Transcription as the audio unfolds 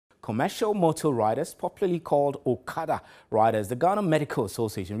commercial motor riders, popularly called Okada riders. The Ghana Medical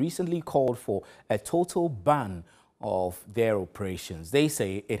Association recently called for a total ban of their operations. They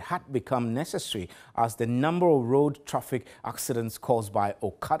say it had become necessary as the number of road traffic accidents caused by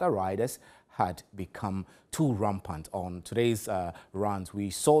Okada riders had become too rampant. On today's rant,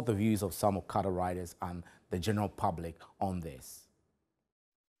 we saw the views of some Okada riders and the general public on this.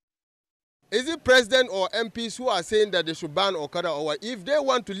 Is it president or MPs who are saying that they should ban Okada, or if they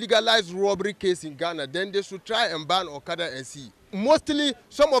want to legalize robbery case in Ghana, then they should try and ban Okada and see? Mostly,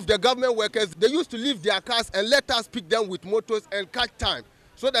 some of the government workers, they used to leave their cars and let us pick them with motors and catch time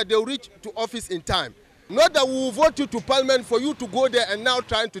so that they'll reach to office in time. Not that we will vote you to parliament for you to go there and now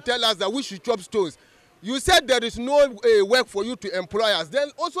trying to tell us that we should chop stones. You said there is no work for you to employ us. Then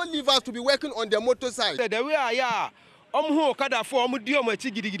also leave us to be working on the motor side. The way I am. Okada for di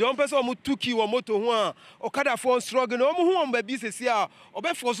chigidi person tuki moto ho Okada for struggle no ho baby sesia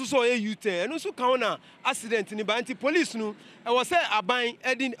obe for so e and so ka accident ni ba anti police no e was say aban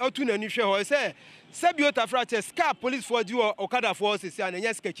edin otu na ni hwe ho say biota fracture scar police for di Okada for sesia na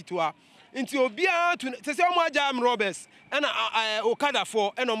nya sketchitoa nti obia to sesia omo ajam robbers and Okada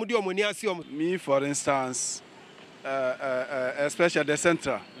for and omo di omo ni ase omo. Me for instance especially the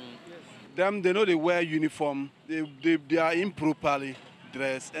central. Them, they know they wear uniform, they are improperly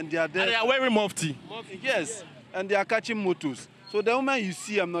dressed, and they are there. And they are wearing mufti. Yes, and they are catching motos. So the moment you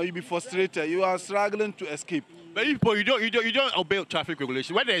see them now, you be frustrated. You are struggling to escape. But you don't obey traffic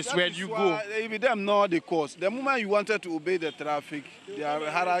regulations. Where there's where you go. If them know the cause. The moment you wanted to obey the traffic, they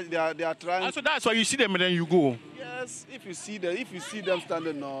are trying. And so that's why you see them and then you go. Yes, if you see them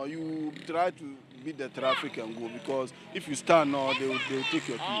standing now, you try to beat the traffic and go, because if you stand now, they will take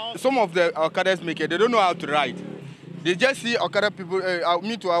your feet. Some of the Okadas make it, they don't know how to ride. They just see Okada people,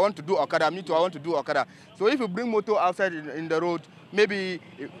 me too, I want to do Okada, me too, I want to do Okada. So if you bring motor outside in the road, maybe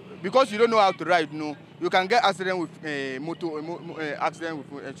because you don't know how to ride, you can get accident with accident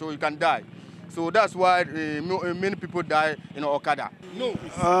with, so you can die. So that's why many people die in Okada. No.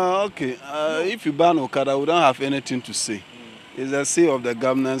 Okay. If you ban Okada, we don't have anything to say. It's a say of the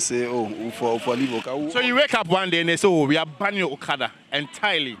government say, for leave Okada. So you wake up one day and they say, we are banning Okada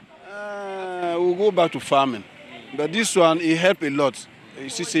entirely. We'll go back to farming. But this one, it helped a lot. You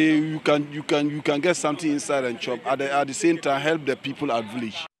see, say you can get something inside and chop. At the same time, help the people at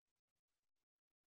village.